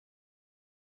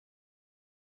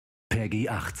Peggy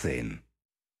 18.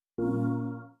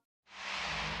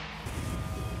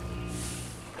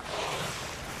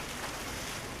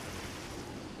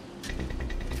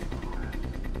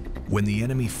 When the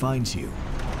enemy finds you,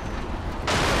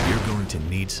 you're going to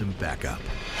need some backup.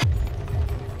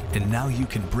 And now you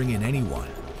can bring in anyone,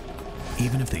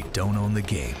 even if they don't own the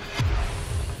game.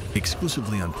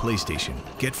 Exclusively on PlayStation,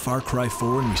 get Far Cry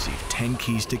 4 and receive 10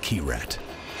 keys to Kyrat.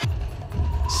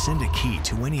 Send a key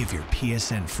to any of your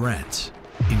PSN friends.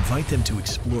 Invite them to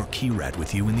explore Kyrat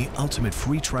with you in the ultimate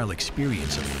free trial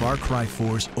experience of Far Cry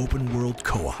 4's open world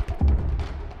co-op.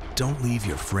 Don't leave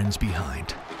your friends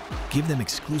behind. Give them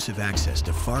exclusive access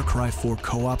to Far Cry 4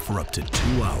 co-op for up to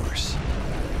 2 hours.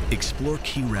 Explore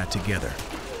Kyrat together.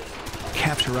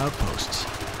 Capture outposts.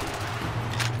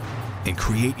 And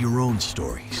create your own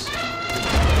stories.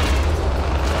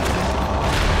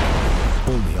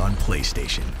 Only on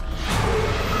PlayStation.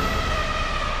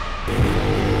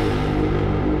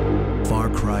 Far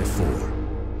Cry 4.